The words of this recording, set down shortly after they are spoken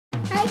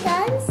Hi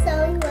guys, so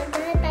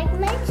welcome back to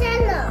my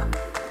channel.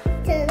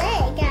 Today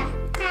I got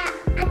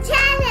a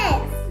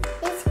challenge.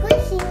 It's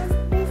squishies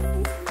with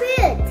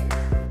food.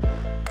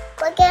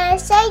 We're gonna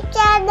say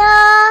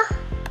channel.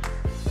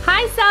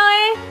 Hi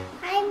Zoe.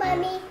 Hi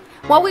mommy.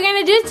 What we're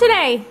gonna do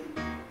today?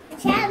 A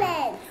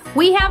challenge.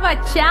 We have a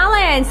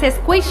challenge,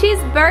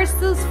 squishies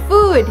versus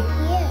food.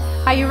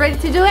 Yes. Are you ready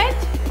to do it?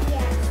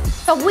 Yes.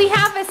 So we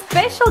have a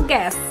special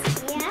guest.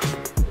 Yeah.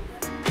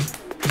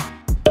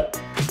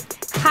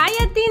 Hi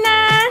Athena.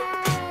 Hi.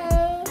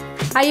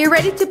 Are you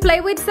ready to play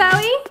with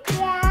Zoe?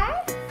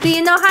 Yes. Do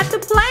you know how to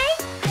play?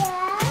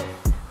 Yes.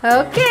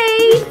 Okay.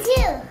 Me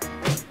too.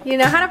 You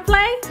know how to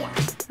play? Yeah.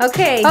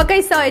 Okay.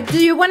 Okay, Zoe,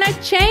 do you wanna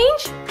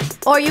change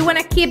or you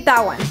wanna keep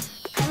that one?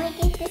 I'm gonna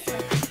get this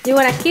one. You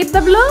wanna keep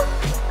the blue?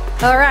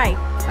 Alright.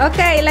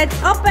 Okay, let's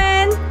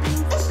open.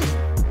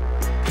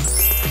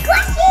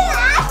 Squishy,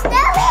 I do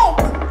it.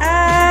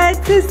 Ah,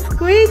 it's a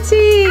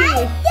squishy.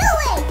 I do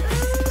it.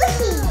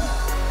 Squishy.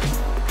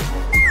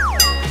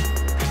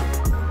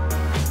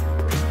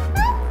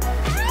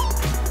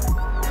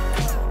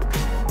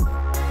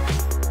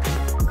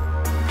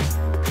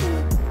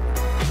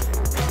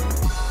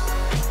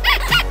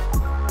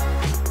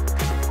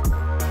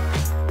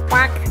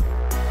 Quack.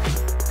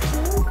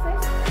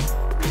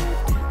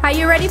 Are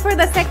you ready for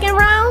the second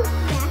round?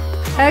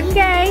 Yeah.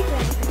 Okay.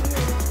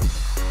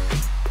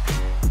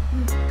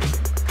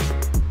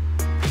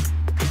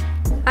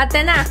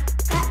 Athena,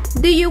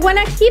 do you want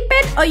to keep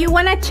it or you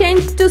want to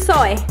change to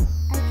Zoe?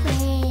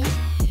 Okay.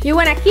 You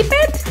want to keep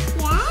it?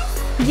 Yes.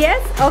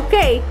 Yes?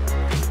 Okay.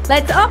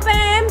 Let's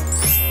open.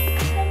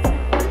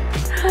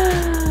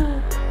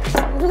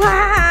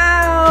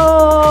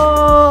 Wow.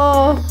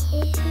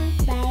 It's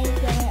very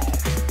good.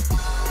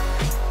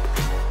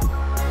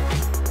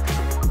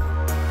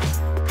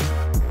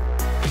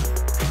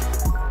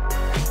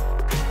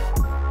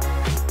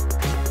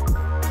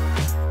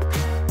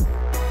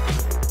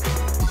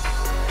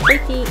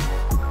 Pretty.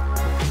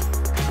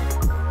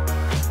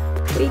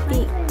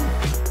 Pretty.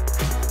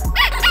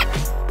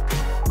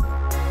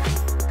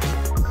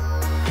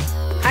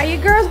 Are you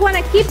girls want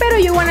to keep it or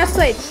you want to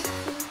switch?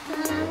 I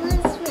want to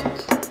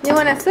switch. You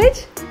want to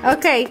switch?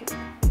 Okay.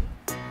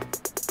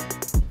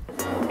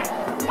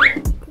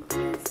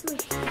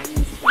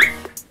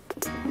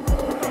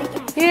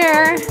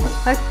 Here.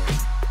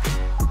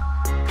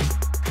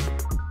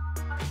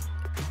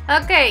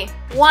 Okay.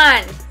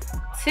 1,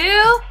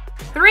 2,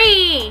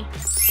 3.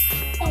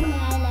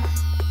 Banana.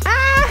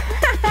 Ah!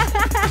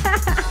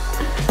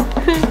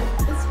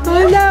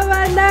 Una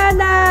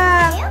banana.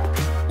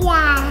 Yeah.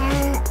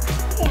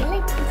 Okay,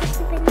 look, it's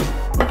a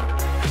banana.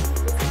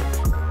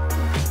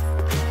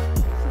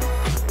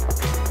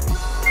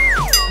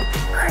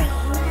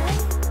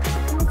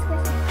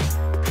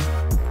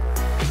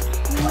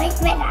 Where's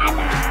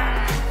banana?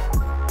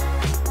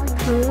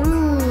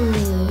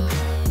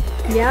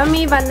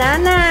 Yummy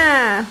banana.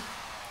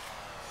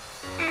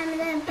 I'm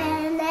the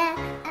banana.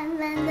 I'm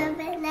the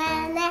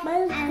banana.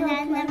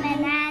 I'm the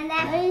banana.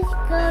 Let's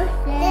go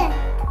there.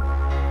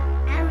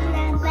 I'm the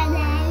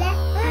banana.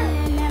 I'm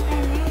the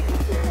banana.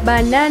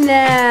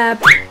 Banana.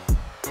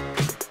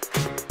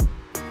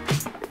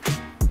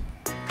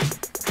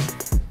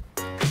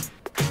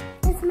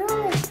 It's no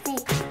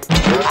mistake.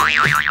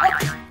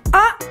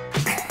 Ah!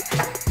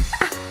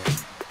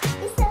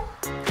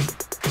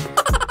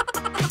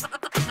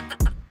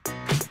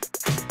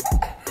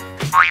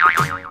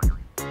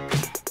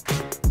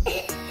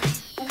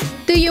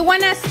 Do you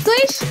want to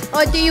switch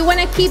or do you want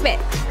to keep it?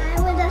 I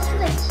want to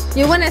switch.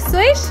 You want to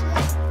switch?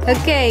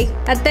 Okay.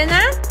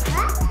 Athena?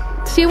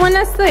 What? She want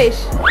to switch.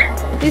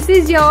 This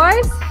is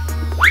yours.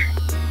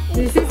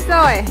 This is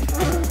Zoe.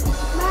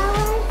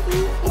 Mama,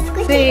 it's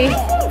squishy. See.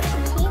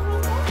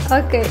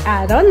 Okay,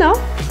 I don't know.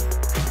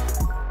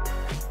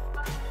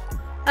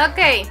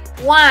 Okay,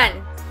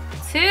 1,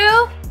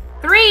 2,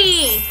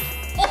 3.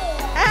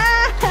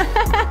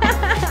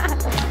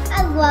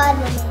 I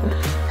wanted it.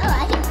 Oh,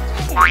 I can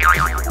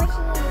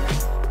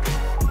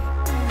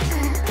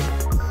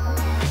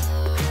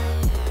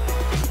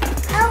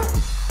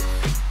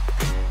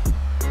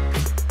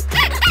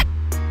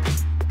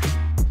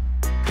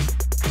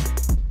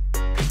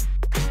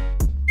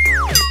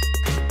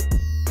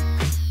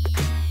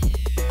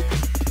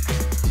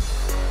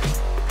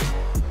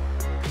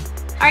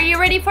Are you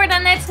ready for the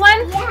next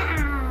one? Yeah.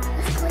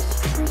 Squishy,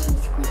 squishy,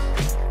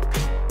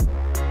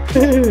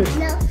 squishy.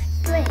 No,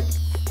 switch.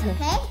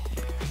 Okay?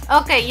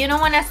 Okay, you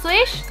don't want to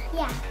switch?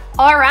 Yeah.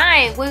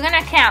 Alright, we're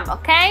gonna count,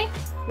 okay?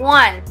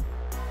 1,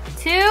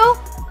 2,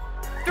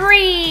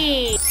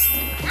 3.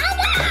 I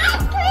got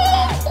ice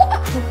cream!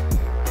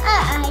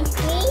 Ice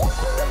cream?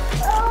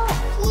 Oh,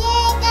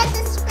 yeah, I got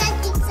the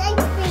scratchy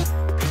ice cream.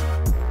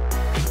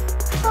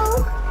 Oh,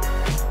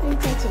 let me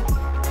touch it.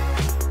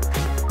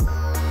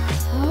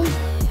 Oh,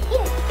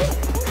 here,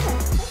 this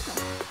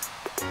one.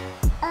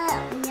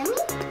 Yummy?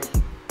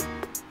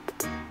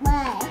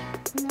 Bye.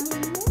 No,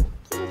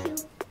 thank you.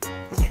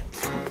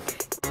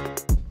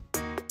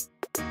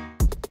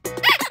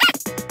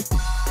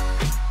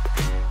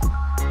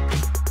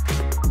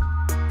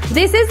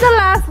 This is the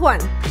last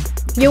one.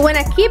 You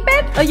wanna keep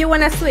it or you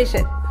wanna switch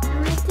it?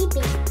 I'm gonna keep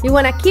it. You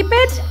wanna keep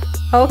it?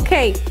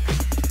 Okay.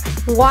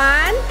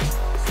 1,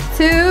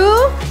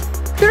 2,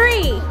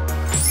 3.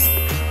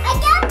 I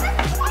got the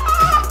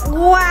set.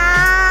 Wow!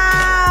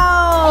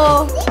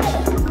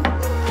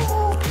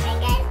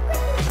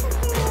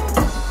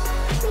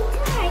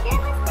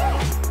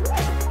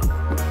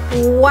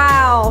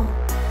 Wow!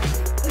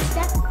 Is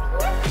that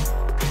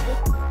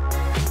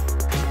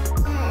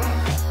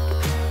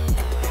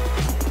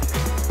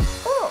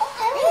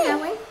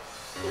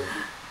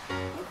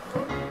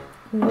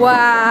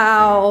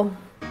Wow!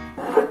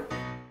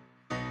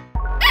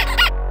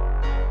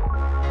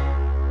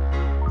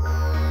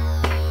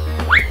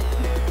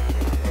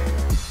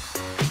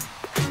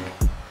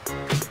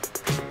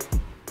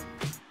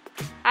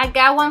 I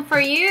got one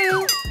for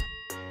you.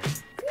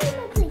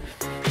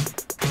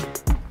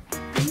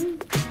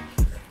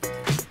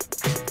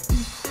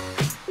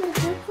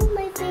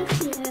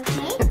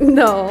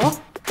 No.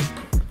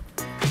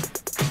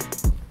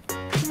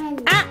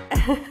 Ah.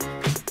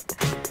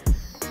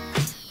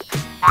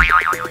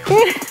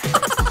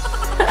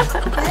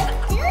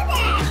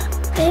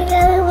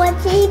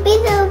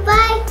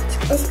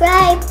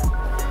 Subscribe.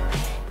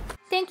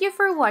 Thank you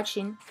for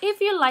watching. If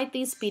you like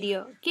this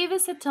video, give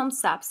us a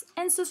thumbs up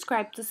and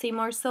subscribe to see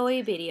more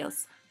Zoe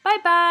videos. Bye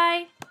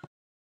bye!